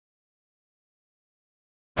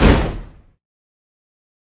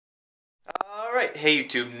Alright, hey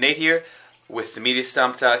YouTube, Nate here with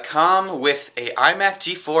themediastomp.com with a iMac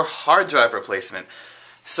G4 hard drive replacement.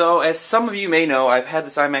 So, as some of you may know, I've had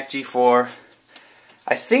this iMac G4,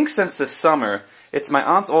 I think since the summer. It's my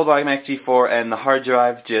aunt's old iMac G4 and the hard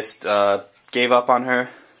drive just gave up on her.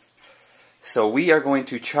 So we are going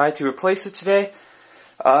to try to replace it today.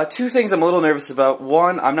 Two things I'm a little nervous about.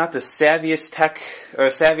 One, I'm not the savviest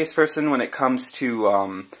person when it comes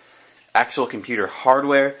to actual computer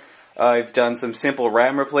hardware. I've done some simple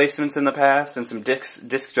RAM replacements in the past and some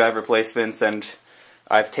disk drive replacements, and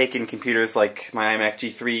I've taken computers like my iMac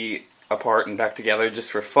G3 apart and back together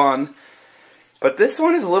just for fun. But this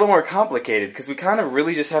one is a little more complicated because we kind of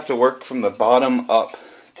really just have to work from the bottom up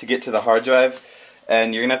to get to the hard drive,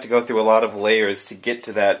 and you're going to have to go through a lot of layers to get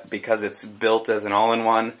to that because it's built as an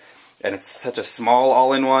all-in-one and it's such a small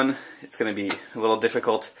all-in-one. It's going to be a little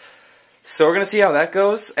difficult. So we're going to see how that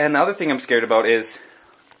goes. And the other thing I'm scared about is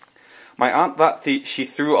my aunt thought she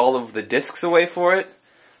threw all of the disks away for it,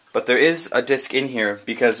 but there is a disk in here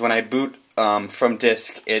because when I boot from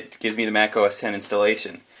disk, it gives me the Mac OS X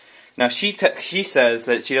installation. Now she says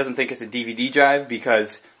that she doesn't think it's a DVD drive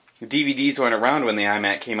because DVDs weren't around when the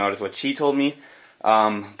iMac came out, is what she told me.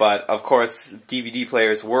 But of course, DVD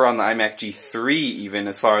players were on the iMac G3 even,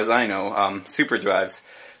 as far as I know, super drives.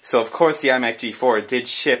 So of course the iMac G4 did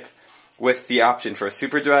ship with the option for a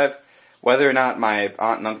super drive. Whether or not my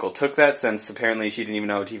aunt and uncle took that, since apparently she didn't even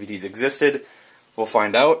know DVDs existed, we'll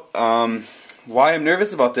find out. Why I'm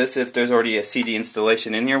nervous about this, if there's already a CD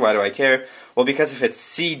installation in here, why do I care? Well, because if it's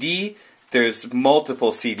CD, there's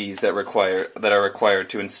multiple CDs that are required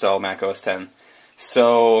to install Mac OS X.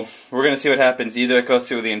 So we're going to see what happens. Either it goes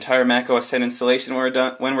through the entire Mac OS X installation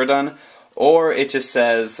when we're done, or it just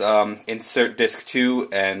says insert disk 2,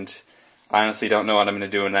 and I honestly don't know what I'm going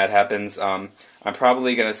to do when that happens. I'm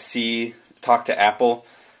probably going to talk to Apple.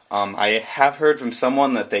 I have heard from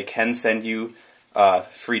someone that they can send you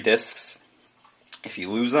free discs if you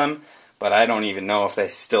lose them, but I don't even know if they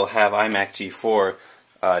still have iMac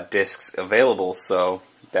G4 discs available, so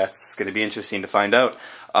that's going to be interesting to find out.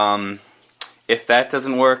 If that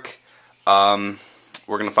doesn't work, we're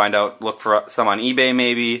going to find out, look for some on eBay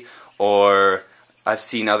maybe, or I've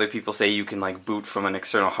seen other people say you can like boot from an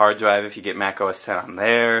external hard drive if you get Mac OS X on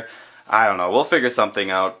there. I don't know, we'll figure something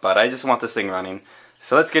out, but I just want this thing running.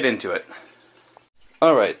 So let's get into it.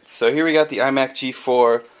 Alright, so here we got the iMac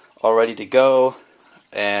G4 all ready to go,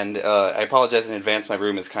 and I apologize in advance, my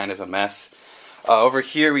room is kind of a mess. Over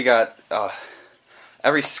here we got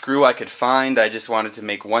every screw I could find. I just wanted to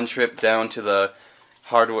make one trip down to the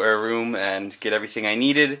hardware room and get everything I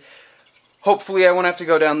needed. Hopefully I won't have to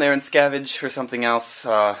go down there and scavenge for something else.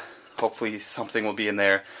 Hopefully something will be in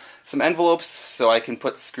there. Some envelopes so I can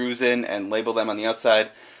put screws in and label them on the outside.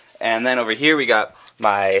 And then over here we got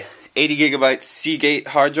my 80GB Seagate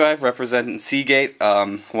hard drive representing Seagate.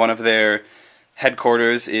 One of their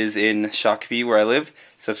headquarters is in Shakopee where I live,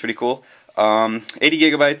 so that's pretty cool.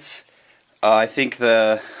 80GB. I think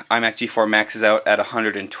the iMac G4 maxes out at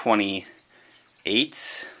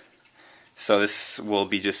 128, so this will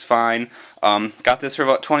be just fine. Got this for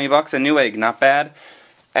about 20 bucks, a Newegg, not bad.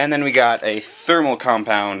 And then we got a thermal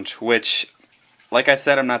compound, which, like I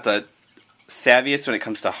said, I'm not the savviest when it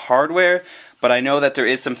comes to hardware, but I know that there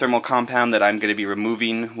is some thermal compound that I'm going to be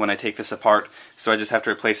removing when I take this apart, so I just have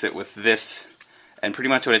to replace it with this. And pretty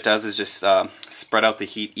much what it does is just spread out the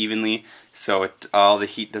heat evenly, so all the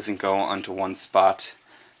heat doesn't go onto one spot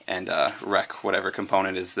and wreck whatever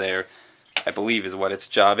component is there, I believe is what its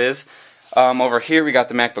job is. Over here we got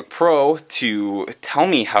the MacBook Pro to tell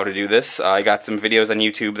me how to do this. I got some videos on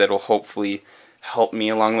YouTube that will hopefully help me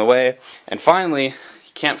along the way. And finally, you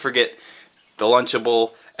can't forget the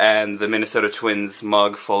Lunchable and the Minnesota Twins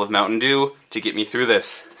mug full of Mountain Dew to get me through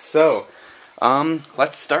this. So,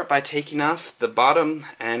 let's start by taking off the bottom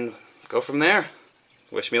and go from there.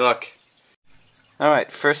 Wish me luck.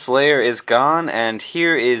 Alright, first layer is gone, and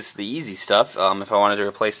here is the easy stuff. If I wanted to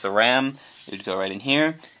replace the RAM, it would go right in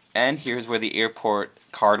here. And here's where the airport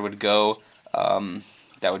card would go.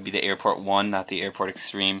 That would be the airport 1, not the airport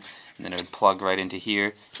extreme. And then it would plug right into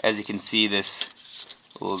here. As you can see, this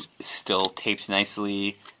is still taped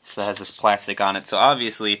nicely. So it has this plastic on it. So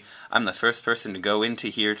obviously, I'm the first person to go into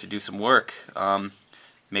here to do some work.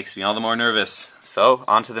 Makes me all the more nervous. So,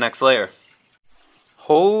 on to the next layer.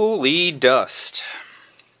 Holy dust.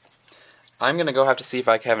 I'm going to go have to see if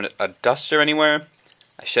I can have a duster anywhere.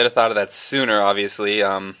 I should have thought of that sooner, obviously.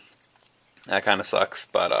 That kind of sucks,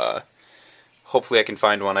 but hopefully I can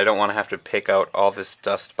find one. I don't want to have to pick out all this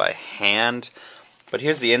dust by hand. But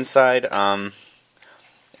here's the inside.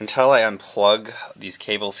 Until I unplug these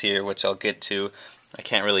cables here, which I'll get to, I I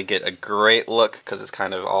can't really get a great look because it's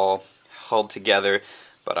kind of all held together,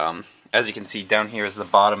 but as you can see, down here is the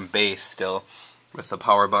bottom base still, with the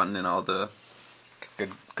power button and all the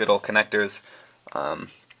good old connectors.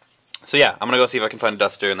 So yeah, I'm gonna go see if I can find a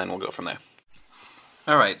duster, and then we'll go from there.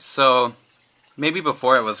 Alright, so maybe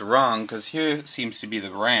before I was wrong, because here seems to be the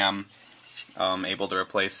RAM able to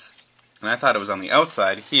replace, and I thought it was on the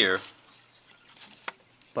outside here,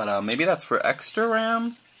 but maybe that's for extra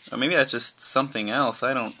RAM, or maybe that's just something else.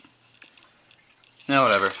 I don't. No,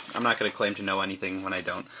 whatever. I'm not going to claim to know anything when I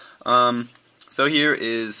don't. So here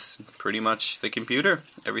is pretty much the computer.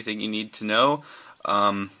 Everything you need to know.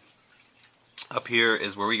 Up here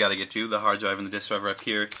is where we got to get to, the hard drive and the disk drive up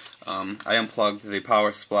here. I unplugged the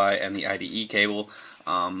power supply and the IDE cable.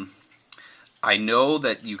 I know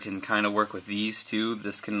that you can kind of work with these two.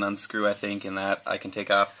 This can unscrew, I think, and that I can take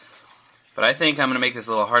off. But I think I'm going to make this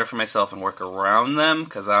a little harder for myself and work around them,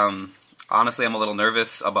 because honestly I'm a little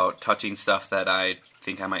nervous about touching stuff that I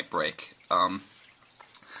think I might break.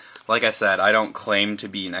 Like I said, I don't claim to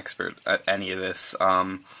be an expert at any of this.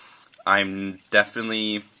 I'm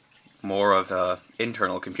definitely more of an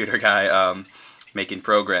internal computer guy, making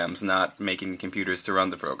programs, not making computers to run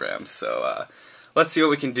the programs. So let's see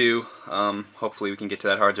what we can do. Hopefully we can get to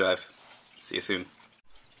that hard drive. See you soon.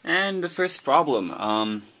 And the first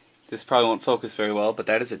problem, this probably won't focus very well, but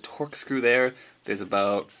that is a Torx screw there. There's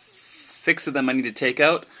about 6 of them I need to take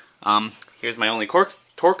out. Here's my only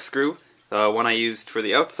Torx screw, the one I used for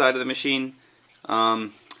the outside of the machine,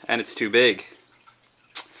 and it's too big.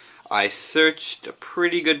 I searched a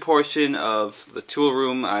pretty good portion of the tool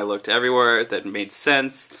room. I looked everywhere that made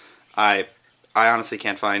sense. I honestly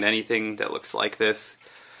can't find anything that looks like this.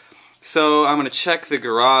 So I'm going to check the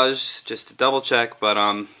garage just to double check, but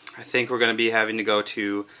I think we're going to be having to go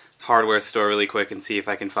to the hardware store really quick and see if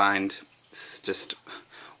I can find just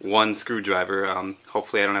one screwdriver.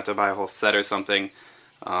 Hopefully I don't have to buy a whole set or something.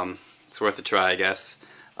 It's worth a try, I guess.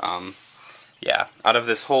 Yeah, out of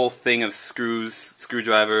this whole thing of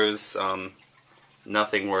screwdrivers,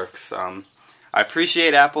 nothing works. I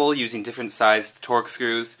appreciate Apple using different sized Torx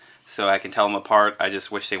screws so I can tell them apart. I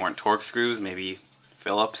just wish they weren't Torx screws, maybe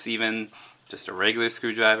Phillips even, just a regular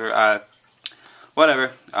screwdriver.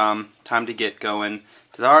 Whatever, time to get going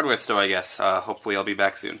to the hardware store, I guess. Hopefully I'll be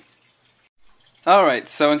back soon. Alright,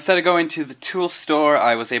 so instead of going to the tool store,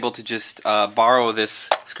 I was able to just borrow this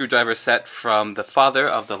screwdriver set from the father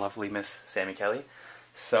of the lovely Miss Sammy Kelly.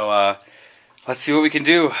 So let's see what we can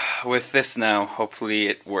do with this now. Hopefully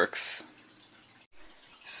it works.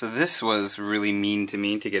 So this was really mean to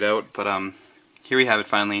me to get out, but here we have it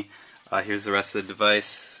finally. Here's the rest of the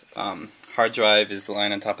device. Hard drive is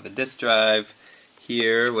lying on top of the disk drive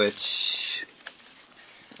here, which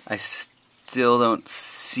I still don't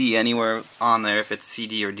see anywhere on there if it's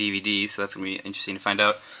CD or DVD, so that's going to be interesting to find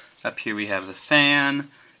out. Up here we have the fan,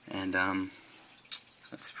 and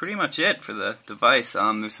that's pretty much it for the device.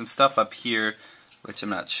 There's some stuff up here which I'm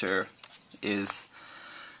not sure is.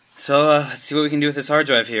 So let's see what we can do with this hard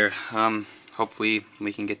drive here. Hopefully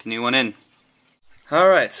we can get the new one in.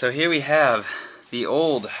 Alright, so here we have the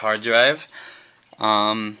old hard drive.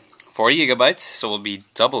 40 gigabytes, so we'll be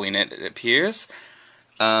doubling it, it appears.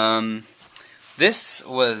 This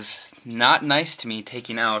was not nice to me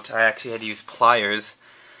taking out. I actually had to use pliers.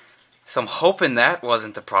 So I'm hoping that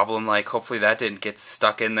wasn't the problem. Like, hopefully that didn't get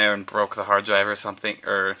stuck in there and broke the hard drive or something,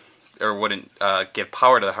 or wouldn't give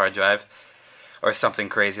power to the hard drive, or something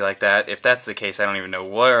crazy like that. If that's the case, I don't even know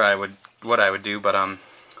what I would do. But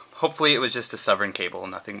hopefully it was just a stubborn cable,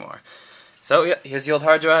 nothing more. So yeah, here's the old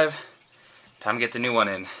hard drive. Time to get the new one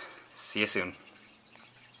in. See you soon.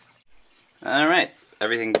 Alright,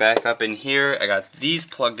 everything back up in here. I got these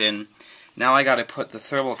plugged in. Now I got to put the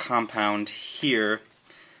thermal compound here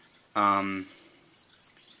and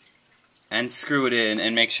screw it in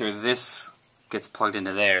and make sure this gets plugged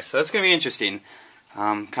into there. So that's going to be interesting.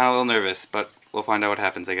 Kind of a little nervous, but we'll find out what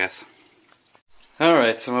happens, I guess.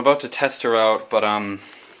 Alright, so I'm about to test her out, but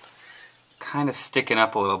kind of sticking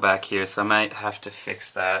up a little back here, so I might have to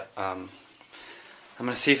fix that. I'm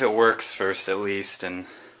going to see if it works first at least, and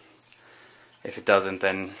if it doesn't,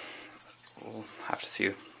 then we'll have to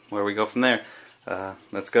see where we go from there.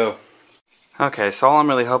 Let's go. Okay, so all I'm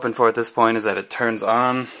really hoping for at this point is that it turns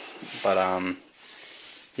on, but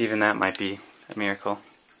even that might be a miracle.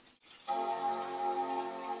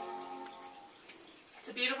 It's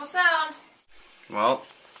a beautiful sound. Well,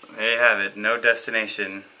 there you have it. No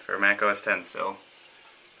destination for Mac OS X still.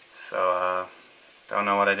 So, don't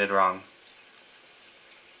know what I did wrong.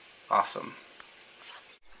 Awesome.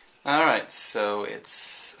 Alright, so it's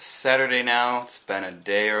Saturday now. It's been a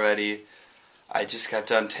day already. I just got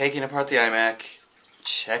done taking apart the iMac,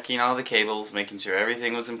 checking all the cables, making sure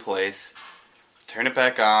everything was in place, turn it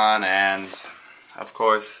back on, and of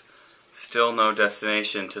course still no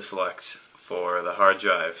destination to select for the hard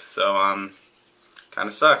drive. So kind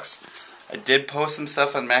of sucks. I did post some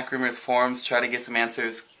stuff on Mac Rumors forums, try to get some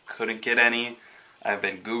answers, couldn't get any. I've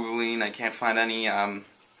been Googling, I can't find any.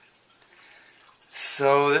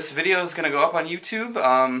 So this video is going to go up on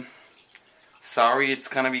YouTube. Sorry, it's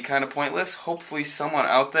going to be kind of pointless. Hopefully someone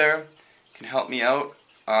out there can help me out.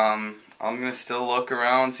 I'm going to still look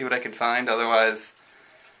around, see what I can find. Otherwise,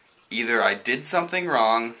 either I did something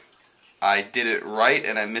wrong, I did it right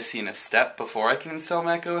and I'm missing a step before I can install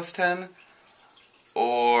Mac OS X,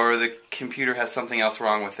 or the computer has something else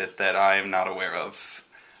wrong with it that I am not aware of.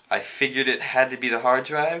 I figured it had to be the hard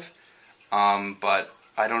drive, but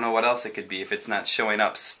I don't know what else it could be if it's not showing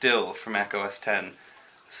up still for Mac OS X.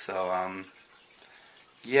 So,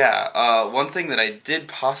 yeah, one thing that I did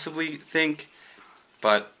possibly think,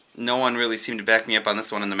 but no one really seemed to back me up on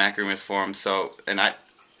this one in the Mac Rumors forum, so, and I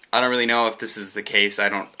don't really know if this is the case.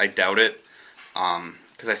 I doubt it,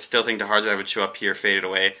 because I still think the hard drive would show up here faded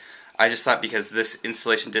away. I just thought because this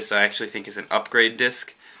installation disk I actually think is an upgrade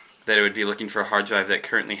disk, that it would be looking for a hard drive that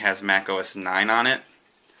currently has Mac OS 9 on it.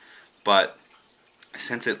 But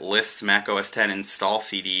since it lists Mac OS X install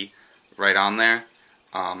CD right on there,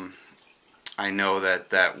 I know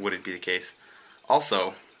that that wouldn't be the case.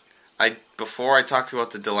 Also, before I talked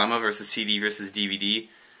about the dilemma versus CD versus DVD,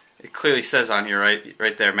 it clearly says on here,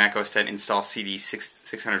 right there, Mac OS X install CD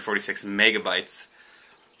 646 megabytes.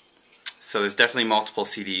 So there's definitely multiple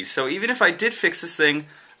CDs. So even if I did fix this thing,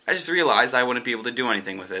 I just realized I wouldn't be able to do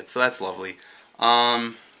anything with it. So that's lovely.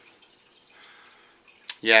 Yeah,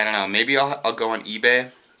 I don't know. Maybe I'll go on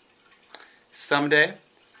eBay someday,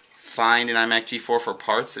 find an iMac G4 for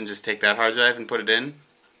parts, and just take that hard drive and put it in.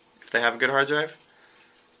 If they have a good hard drive,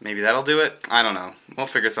 maybe that'll do it. I don't know. We'll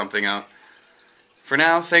figure something out. For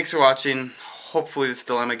now, thanks for watching. Hopefully this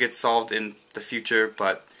dilemma gets solved in the future,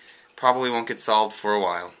 but probably won't get solved for a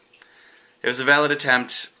while. It was a valid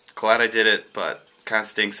attempt. Glad I did it, but it kind of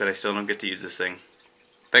stinks that I still don't get to use this thing.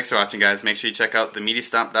 Thanks for watching, guys. Make sure you check out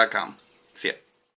themediastomp.com. See ya.